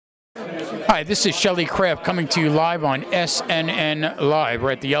Hi, this is Shelly Craft coming to you live on SNNLive.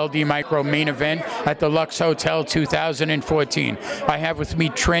 We're at the LD Micro main event at the Lux Hotel 2014. I have with me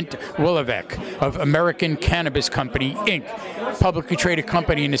Trent Woloveck of American Cannabis Company, Inc., publicly traded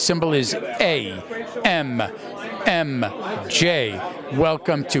company, and the symbol is AMMJ.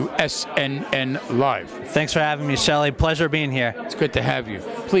 Welcome to SNNLive. Thanks for having me, Shelly. Pleasure being here. It's good to have you.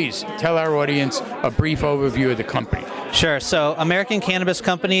 Please tell our audience a brief overview of the company. Sure. So American Cannabis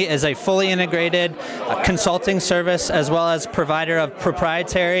Company is a fully integrated consulting service as well as provider of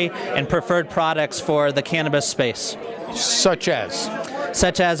proprietary and preferred products for the cannabis space. Such as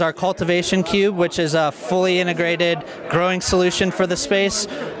our cultivation cube, which is a fully integrated growing solution for the space,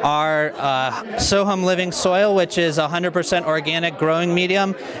 our Sohum Living Soil, which is 100% organic growing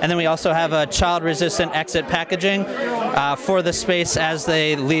medium, and then we also have a child-resistant exit packaging for the space as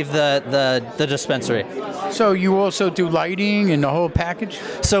they leave the dispensary. So you also do lighting and the whole package?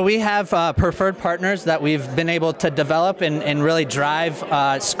 So we have preferred partners that we've been able to develop and really drive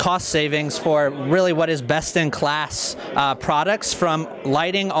cost savings for really what is best-in-class products, from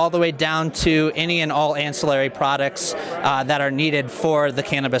lighting all the way down to any and all ancillary products that are needed for the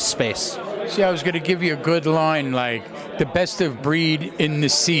cannabis space. See, I was going to give you a good line like, the best of breed in the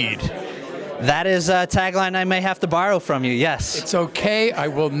seed. That is a tagline I may have to borrow from you, yes. It's okay, I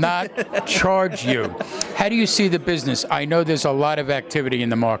will not charge you. How do you see the business? I know there's a lot of activity in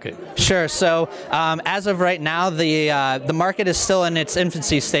the market. Sure, so as of right now, the market is still in its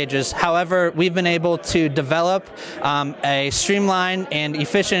infancy stages. However, we've been able to develop a streamlined and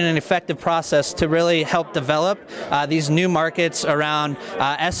efficient and effective process to really help develop these new markets around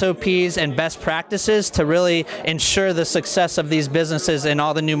SOPs and best practices to really ensure the success of these businesses in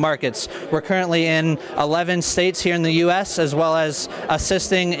all the new markets. We're currently in 11 states here in the U.S., as well as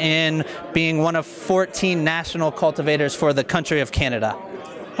assisting in being one of 14 national cultivators for the country of Canada.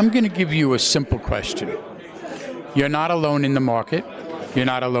 I'm going to give you a simple question. You're not alone in the market. You're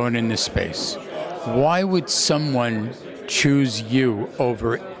not alone in this space. Why would someone choose you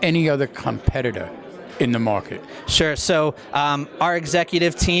over any other competitor in the market? Sure. So our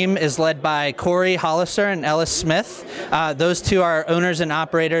executive team is led by Corey Hollister and Ellis Smith. Those two are owners and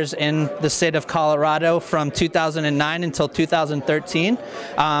operators in the state of Colorado from 2009 until 2013.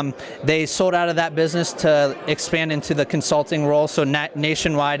 They sold out of that business to expand into the consulting role, so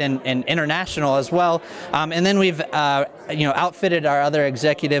nationwide and international as well. And then we've outfitted our other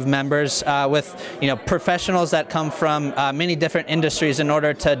executive members with professionals that come from many different industries in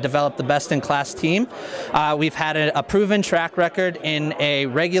order to develop the best-in-class team. We've had a proven track record in a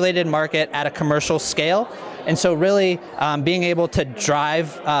regulated market at a commercial scale. And so really being able to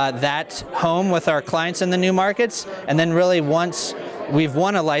drive that home with our clients in the new markets, and then really once we've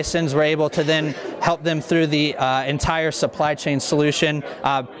won a license, we're able to then help them through the entire supply chain solution,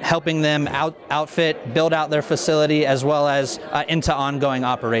 helping them outfit, build out their facility, as well as into ongoing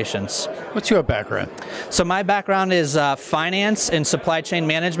operations. What's your background? So my background is finance and supply chain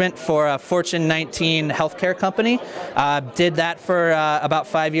management for a Fortune 19 healthcare company. Did that for about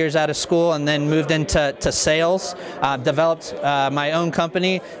 5 years out of school, and then moved into sales, developed my own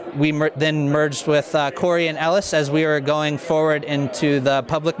company. We then merged with Corey and Ellis as we were going forward into the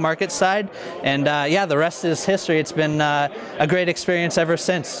public market side. And yeah, the rest is history. It's been a great experience ever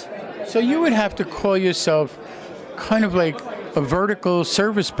since. So you would have to call yourself kind of like a vertical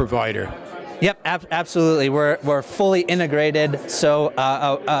service provider. Yep, absolutely. We're fully integrated, so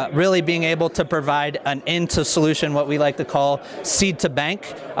really being able to provide an end-to solution, what we like to call seed to bank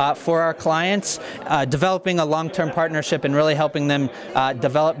for our clients, developing a long-term partnership and really helping them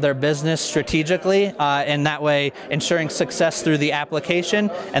develop their business strategically, and that way ensuring success through the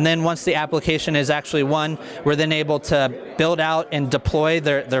application. And then once the application is actually won, we're then able to build out and deploy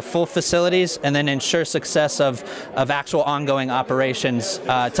their full facilities, and then ensure success of actual ongoing operations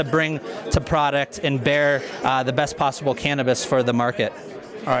to bring to product and bear the best possible cannabis for the market.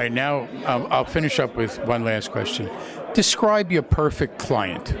 All right, now I'll finish up with one last question. Describe your perfect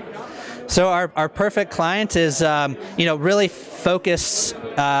client. So our perfect client is really focused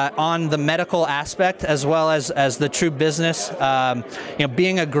on the medical aspect as well as the true business,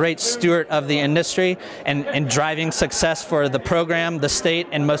 being a great steward of the industry and driving success for the program, the state,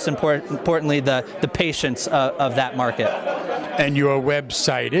 and most importantly the patients of that market. And your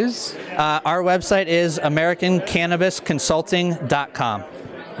website is? Our website is AmericanCannabisConsulting.com.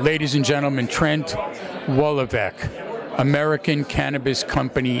 Ladies and gentlemen, Trent Woloveck, American Cannabis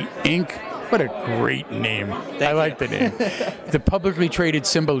Company, Inc., What a great name. I like the name. The publicly traded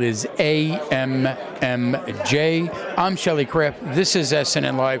symbol is AMMJ. I'm Shelly Kraft. This is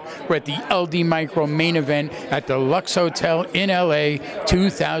SNN Live. We're at the LD Micro main event at the Lux Hotel in LA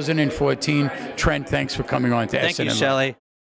 2014. Trent, thanks for coming on to SNN Live. Thank you, Shelly.